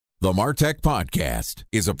The MarTech Podcast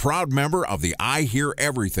is a proud member of the I Hear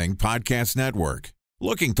Everything Podcast Network.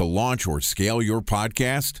 Looking to launch or scale your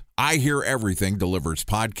podcast? I Hear Everything delivers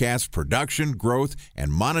podcast production, growth,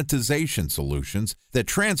 and monetization solutions that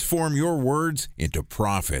transform your words into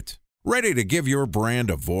profit. Ready to give your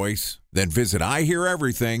brand a voice? Then visit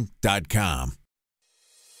iheareverything.com.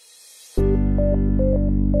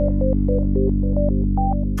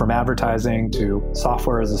 From advertising to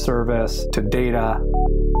software as a service to data.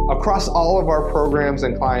 Across all of our programs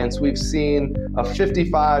and clients, we've seen a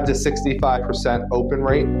 55 to 65% open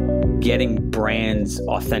rate. Getting brands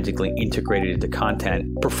authentically integrated into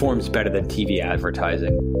content performs better than TV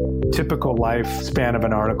advertising. Typical lifespan of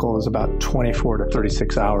an article is about 24 to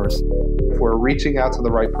 36 hours. If we're reaching out to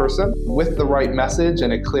the right person with the right message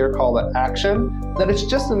and a clear call to action, then it's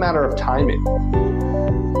just a matter of timing.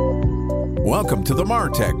 Welcome to the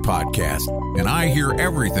MarTech Podcast, an I Hear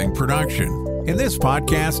Everything production. In this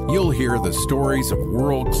podcast, you'll hear the stories of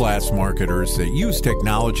world-class marketers that use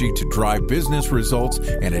technology to drive business results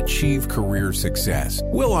and achieve career success.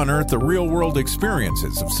 We'll unearth the real-world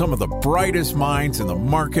experiences of some of the brightest minds in the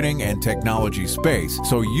marketing and technology space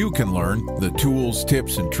so you can learn the tools,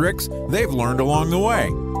 tips, and tricks they've learned along the way.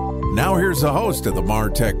 Now here's the host of the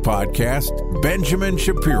MarTech Podcast, Benjamin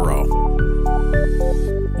Shapiro.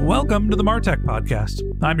 Welcome to the MarTech Podcast.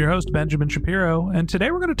 I'm your host, Benjamin Shapiro, and today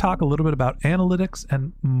we're going to talk a little bit about analytics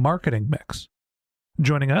and marketing mix.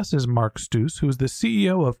 Joining us is Mark Stouse, who is the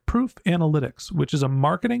CEO of Proof Analytics, which is a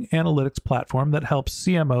marketing analytics platform that helps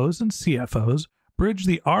CMOs and CFOs bridge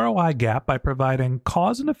the ROI gap by providing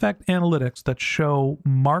cause and effect analytics that show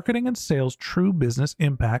marketing and sales true business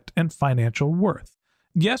impact and financial worth.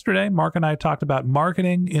 Yesterday, Mark and I talked about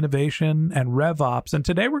marketing, innovation, and RevOps, and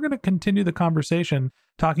today we're going to continue the conversation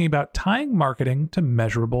talking about tying marketing to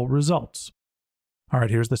measurable results. All right,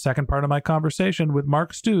 here's the second part of my conversation with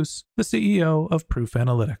Mark Stouse, the CEO of Proof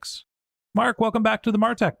Analytics. Mark, welcome back to the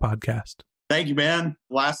MarTech Podcast. Thank you, man.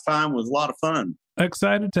 Last time was a lot of fun.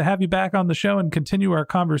 Excited to have you back on the show and continue our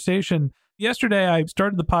conversation. Yesterday, I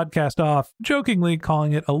started the podcast off jokingly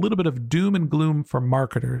calling it a little bit of doom and gloom for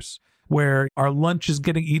marketers, where our lunch is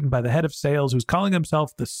getting eaten by the head of sales who's calling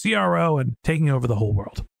himself the CRO and taking over the whole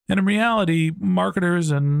world. And in reality,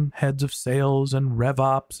 marketers and heads of sales and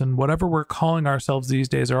RevOps and whatever we're calling ourselves these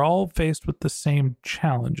days are all faced with the same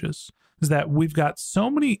challenges. Is that we've got so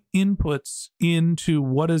many inputs into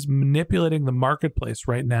what is manipulating the marketplace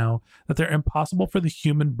right now that they're impossible for the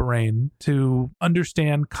human brain to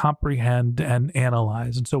understand, comprehend, and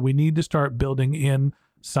analyze. And so we need to start building in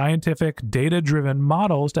scientific, data-driven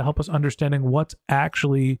models to help us understanding what's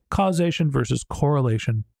actually causation versus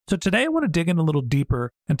correlation. So today I want to dig in a little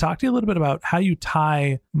deeper and talk to you a little bit about how you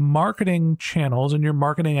tie marketing channels and your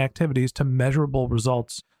marketing activities to measurable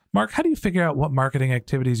results. Mark, how do you figure out what marketing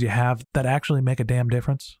activities you have that actually make a damn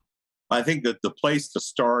difference? I think that the place to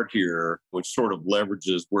start here, which sort of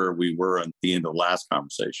leverages where we were at the end of the last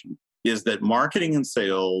conversation, is that marketing and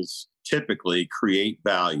sales typically create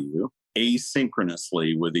value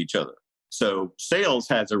asynchronously with each other. So sales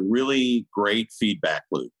has a really great feedback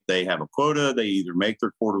loop. They have a quota, they either make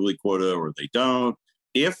their quarterly quota or they don't.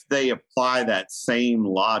 If they apply that same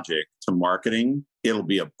logic to marketing, it'll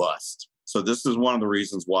be a bust. So this is one of the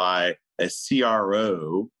reasons why a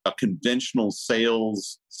CRO, a conventional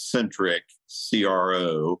sales-centric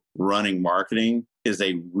CRO running marketing is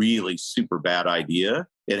a really super bad idea.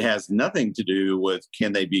 It has nothing to do with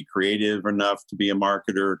can they be creative enough to be a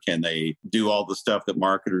marketer? Can they do all the stuff that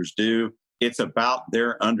marketers do? It's about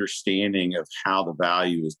their understanding of how the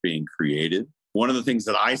value is being created. One of the things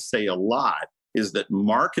that I say a lot is that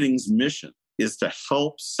marketing's mission is to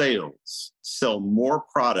help sales sell more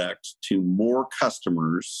product to more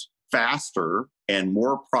customers faster and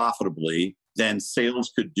more profitably than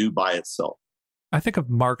sales could do by itself. I think of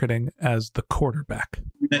marketing as the quarterback.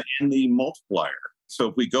 And the multiplier. So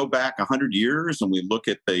if we go back 100 years and we look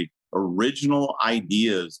at the original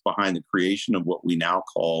ideas behind the creation of what we now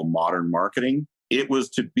call modern marketing, it was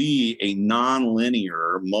to be a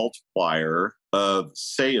nonlinear multiplier of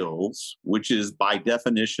sales, which is by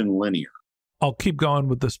definition linear. I'll keep going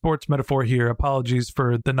with the sports metaphor here. Apologies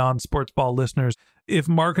for the non-sports ball listeners. If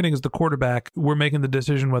marketing is the quarterback, we're making the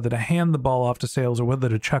decision whether to hand the ball off to sales or whether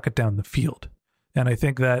to chuck it down the field. And I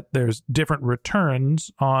think that there's different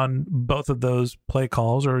returns on both of those play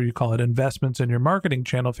calls, or you call it investments in your marketing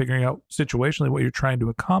channel, figuring out situationally what you're trying to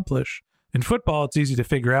accomplish. In football, it's easy to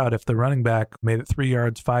figure out if the running back made it 3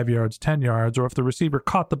 yards, 5 yards, 10 yards, or if the receiver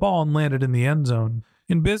caught the ball and landed in the end zone.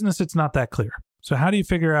 In business, it's not that clear. So how do you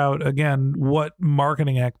figure out, again, what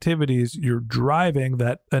marketing activities you're driving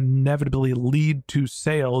that inevitably lead to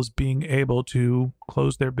sales being able to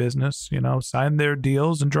close their business, sign their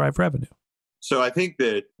deals and drive revenue? So I think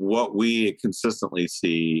that what we consistently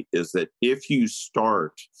see is that if you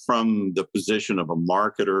start from the position of a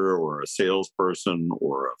marketer or a salesperson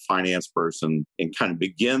or a finance person and kind of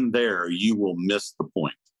begin there, you will miss the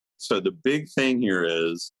point. So the big thing here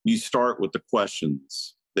is you start with the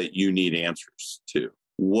questions that you need answers to.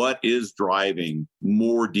 What is driving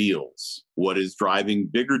more deals? What is driving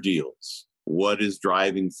bigger deals? What is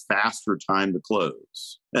driving faster time to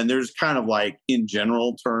close? And there's kind of like, in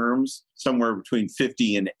general terms, somewhere between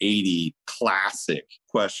 50 and 80 classic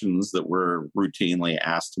questions that we're routinely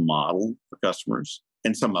asked to model for customers.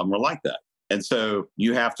 And some of them are like that. And so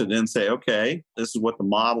you have to then say, okay, this is what the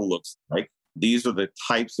model looks like. These are the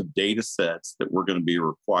types of data sets that we're going to be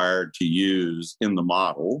required to use in the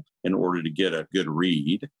model in order to get a good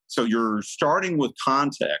read. So you're starting with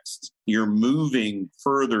context. You're moving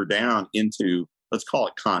further down into, let's call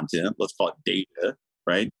it content, let's call it data,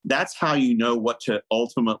 right? That's how you know what to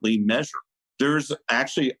ultimately measure. There's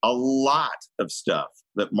actually a lot of stuff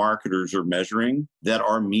that marketers are measuring that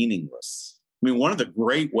are meaningless. I mean, one of the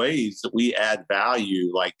great ways that we add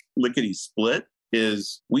value, like lickety split,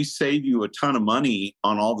 is we save you a ton of money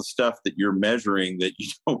on all the stuff that you're measuring that you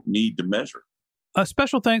don't need to measure. A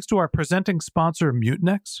special thanks to our presenting sponsor,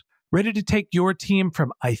 Mutinex. Ready to take your team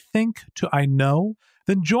from I think to I know?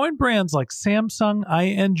 Then join brands like Samsung,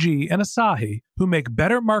 ING, and Asahi who make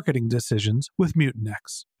better marketing decisions with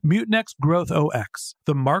Mutinex. Mutinex Growth OX,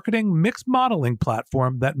 the marketing mix modeling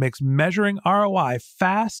platform that makes measuring ROI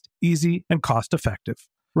fast, easy, and cost-effective.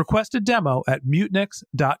 Request a demo at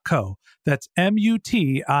mutinex.co. That's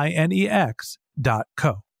MUTINEX.co.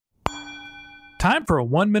 Time for a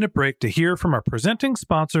 1-minute break to hear from our presenting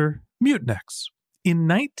sponsor, Mutinex. In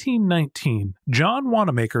 1919, John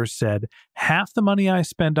Wanamaker said, "Half the money I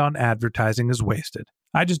spend on advertising is wasted.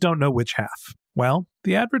 I just don't know which half." Well,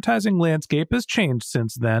 the advertising landscape has changed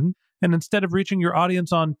since then, and instead of reaching your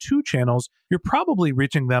audience on 2 channels, you're probably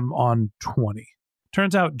reaching them on 20.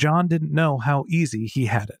 Turns out John didn't know how easy he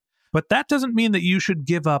had it. But that doesn't mean that you should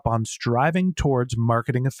give up on striving towards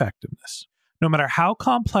marketing effectiveness. No matter how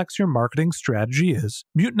complex your marketing strategy is,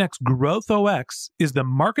 Mutinex Growth OX is the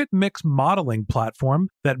market mix modeling platform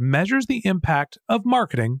that measures the impact of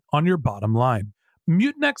marketing on your bottom line.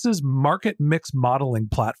 Mutinex's market mix modeling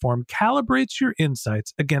platform calibrates your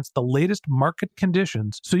insights against the latest market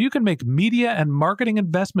conditions so you can make media and marketing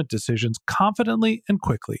investment decisions confidently and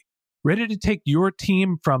quickly. Ready to take your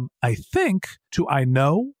team from I think to I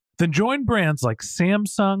know? Then join brands like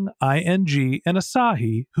Samsung, ING, and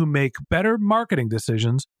Asahi who make better marketing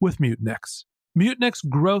decisions with Mutinex. Mutinex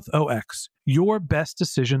Growth OX. Your best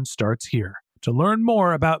decision starts here. To learn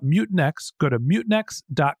more about Mutinex, go to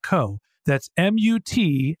mutinex.co. That's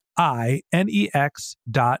MUTINEX.co.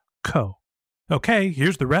 Okay,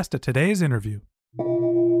 here's the rest of today's interview.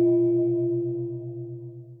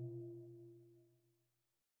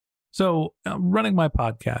 So running my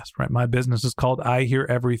podcast, right? My business is called I Hear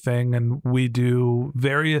Everything, and we do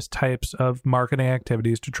various types of marketing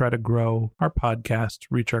activities to try to grow our podcast,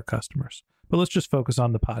 reach our customers. But let's just focus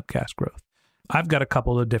on the podcast growth. I've got a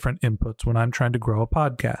couple of different inputs when I'm trying to grow a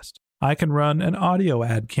podcast. I can run an audio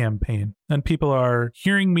ad campaign, and people are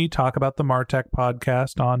hearing me talk about the Martech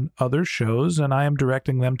podcast on other shows, and I am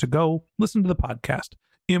directing them to go listen to the podcast.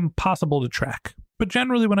 Impossible to track. But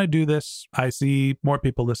generally, when I do this, I see more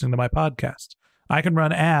people listening to my podcast. I can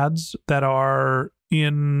run ads that are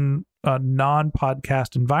in a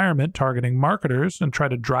non-podcast environment targeting marketers and try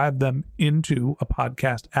to drive them into a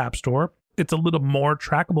podcast app store. It's a little more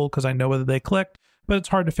trackable because I know whether they clicked, but it's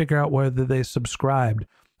hard to figure out whether they subscribed.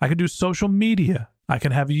 I can do social media. I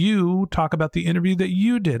can have you talk about the interview that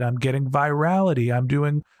you did. I'm getting virality. I'm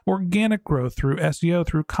doing organic growth through SEO,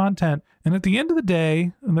 through content. And at the end of the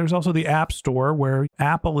day, and there's also the App Store where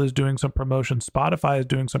Apple is doing some promotion, Spotify is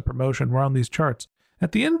doing some promotion. We're on these charts.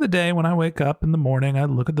 At the end of the day, when I wake up in the morning, I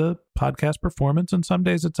look at the podcast performance, and some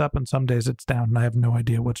days it's up and some days it's down, and I have no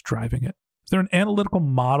idea what's driving it. Is there an analytical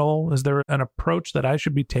model? Is there an approach that I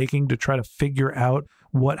should be taking to try to figure out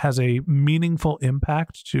what has a meaningful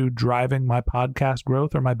impact to driving my podcast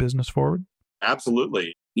growth or my business forward?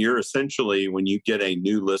 Absolutely. You're essentially, when you get a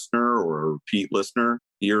new listener or a repeat listener,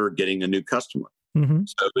 you're getting a new customer. Mm-hmm.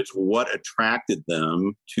 So it's what attracted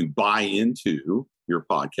them to buy into your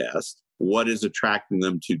podcast, what is attracting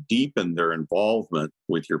them to deepen their involvement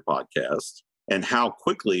with your podcast, and how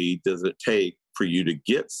quickly does it take for you to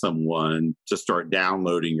get someone to start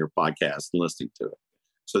downloading your podcast and listening to it.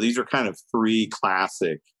 So these are kind of three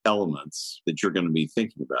classic elements that you're going to be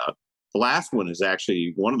thinking about. The last one is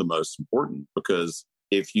actually one of the most important, because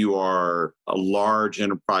if you are a large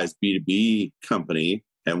enterprise B2B company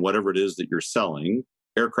and whatever it is that you're selling,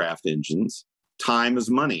 aircraft engines, time is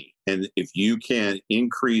money. And if you can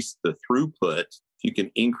increase the throughput, you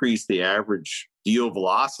can increase the average deal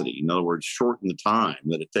velocity, in other words, shorten the time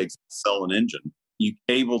that it takes to sell an engine, you're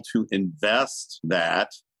able to invest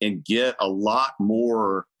that and get a lot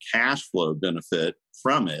more cash flow benefit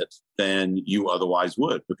from it than you otherwise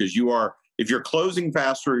would. Because if you're closing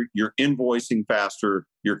faster, you're invoicing faster,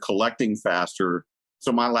 you're collecting faster.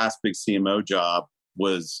 So my last big CMO job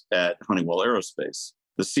was at Honeywell Aerospace.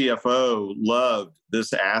 The CFO loved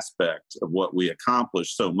this aspect of what we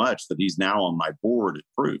accomplished so much that he's now on my board at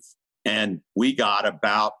Proof. And we got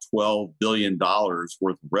about $12 billion worth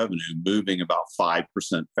of revenue, moving about 5%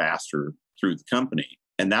 faster through the company.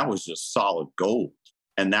 And that was just solid gold.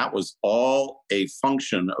 And that was all a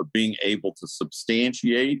function of being able to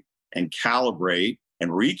substantiate and calibrate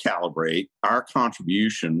and recalibrate our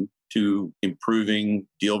contribution to improving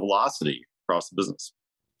deal velocity across the business.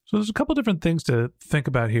 So there's a couple different things to think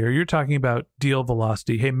about here. You're talking about deal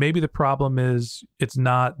velocity. Hey, maybe the problem is it's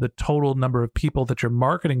not the total number of people that you're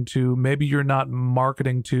marketing to. Maybe you're not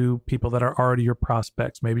marketing to people that are already your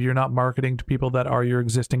prospects. Maybe you're not marketing to people that are your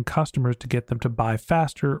existing customers to get them to buy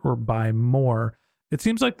faster or buy more. It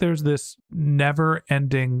seems like there's this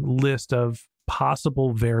never-ending list of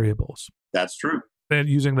possible variables. That's true. And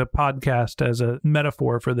using the podcast as a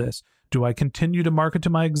metaphor for this, do I continue to market to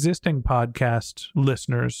my existing podcast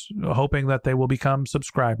listeners, hoping that they will become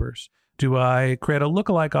subscribers? Do I create a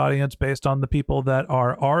lookalike audience based on the people that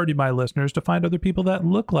are already my listeners to find other people that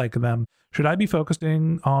look like them? Should I be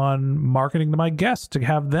focusing on marketing to my guests to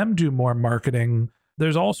have them do more marketing?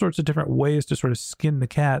 There's all sorts of different ways to sort of skin the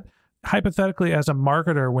cat. Hypothetically, as a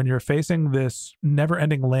marketer, when you're facing this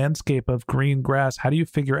never-ending landscape of green grass, how do you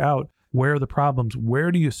figure out where are the problems?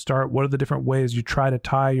 Where do you start? What are the different ways you try to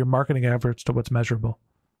tie your marketing efforts to what's measurable?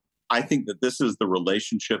 I think that this is the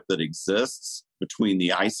relationship that exists between the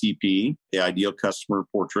ICP, the ideal customer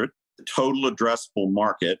portrait, the total addressable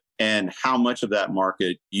market, and how much of that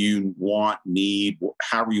market you want, need,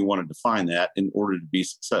 however you want to define that in order to be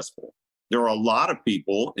successful. There are a lot of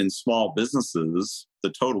people in small businesses, the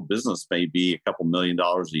total business may be a couple $1 million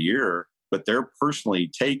a year, but they're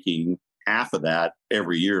personally taking half of that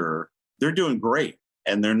every year. They're doing great,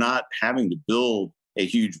 and they're not having to build a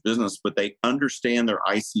huge business, but they understand their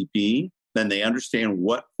ICP, then they understand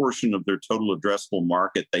what portion of their total addressable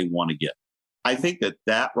market they want to get. I think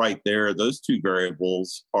that right there, those two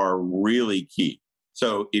variables are really key.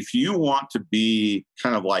 So if you want to be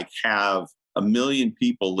kind of like have 1 million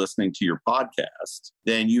people listening to your podcast,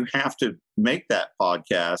 then you have to make that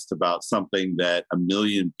podcast about something that 1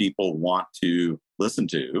 million people want to listen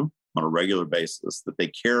to on a regular basis, that they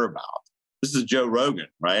care about. This is Joe Rogan,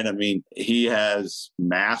 right? I mean, he has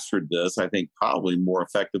mastered this, I think, probably more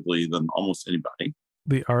effectively than almost anybody.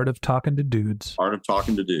 The art of talking to dudes. Art of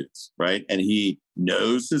talking to dudes, right? And he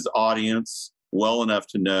knows his audience well enough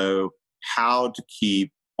to know how to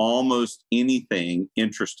keep almost anything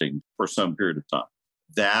interesting for some period of time.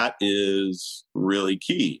 That is really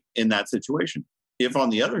key in that situation. If, on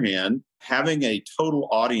the other hand, having a total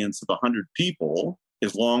audience of 100 people,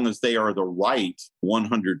 as long as they are the right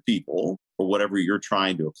 100 people for whatever you're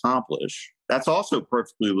trying to accomplish, that's also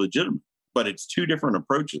perfectly legitimate. But it's two different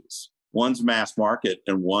approaches. One's mass market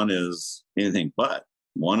and one is anything but.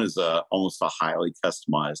 One is almost a highly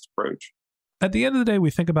customized approach. At the end of the day, we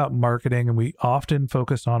think about marketing and we often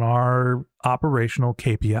focus on our operational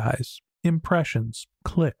KPIs, impressions,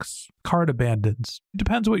 clicks, cart abandons. It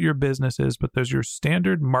depends what your business is, but there's your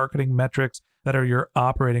standard marketing metrics that are your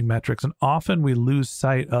operating metrics. And often we lose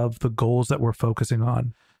sight of the goals that we're focusing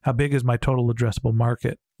on. How big is my total addressable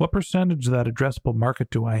market? What percentage of that addressable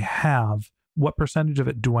market do I have? What percentage of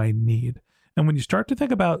it do I need? And when you start to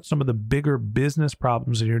think about some of the bigger business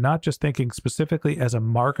problems, and you're not just thinking specifically as a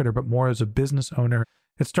marketer, but more as a business owner,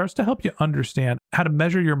 it starts to help you understand how to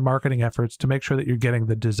measure your marketing efforts to make sure that you're getting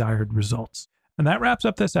the desired results. And that wraps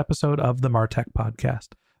up this episode of the Martech Podcast.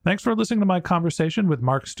 Thanks for listening to my conversation with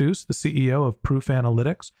Mark Stouse, the CEO of Proof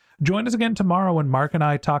Analytics. Join us again tomorrow when Mark and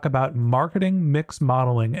I talk about marketing mix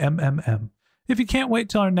modeling, MMM. If you can't wait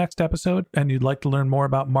till our next episode and you'd like to learn more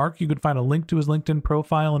about Mark, you can find a link to his LinkedIn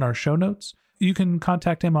profile in our show notes. You can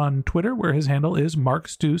contact him on Twitter, where his handle is Mark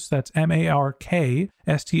Stouse, that's MarkStouse,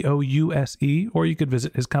 or you could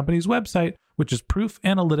visit his company's website, which is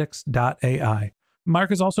proofanalytics.ai.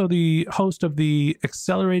 Mark is also the host of the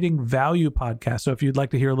Accelerating Value podcast. So if you'd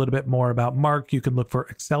like to hear a little bit more about Mark, you can look for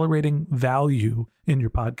Accelerating Value in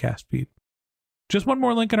your podcast feed. Just one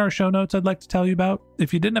more link in our show notes I'd like to tell you about.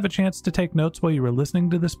 If you didn't have a chance to take notes while you were listening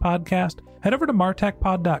to this podcast, head over to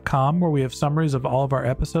martechpod.com, where we have summaries of all of our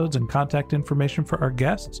episodes and contact information for our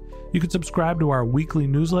guests. You can subscribe to our weekly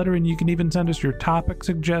newsletter, and you can even send us your topic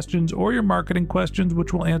suggestions or your marketing questions,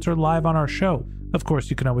 which we'll answer live on our show. Of course,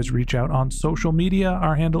 you can always reach out on social media.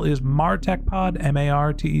 Our handle is MarTechPod,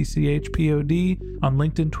 MarTechPod, on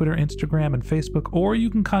LinkedIn, Twitter, Instagram, and Facebook, or you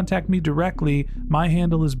can contact me directly. My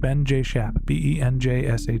handle is Ben J. Shap,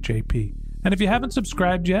 BenJShap. And if you haven't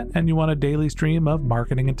subscribed yet and you want a daily stream of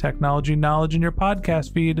marketing and technology knowledge in your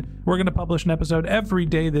podcast feed, we're going to publish an episode every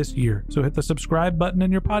day this year. So hit the subscribe button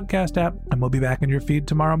in your podcast app, and we'll be back in your feed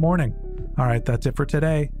tomorrow morning. All right, that's it for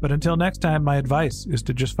today. But until next time, my advice is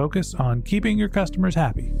to just focus on keeping your customers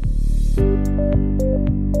happy.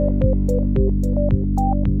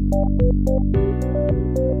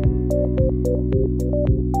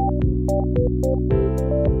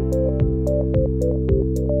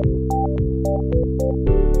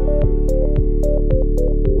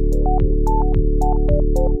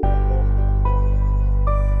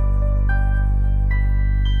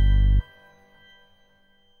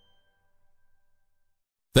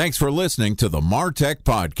 Thanks for listening to the MarTech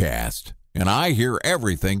Podcast, and I Hear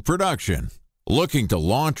Everything production. Looking to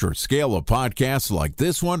launch or scale a podcast like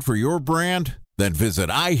this one for your brand? Then visit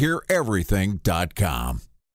iheareverything.com.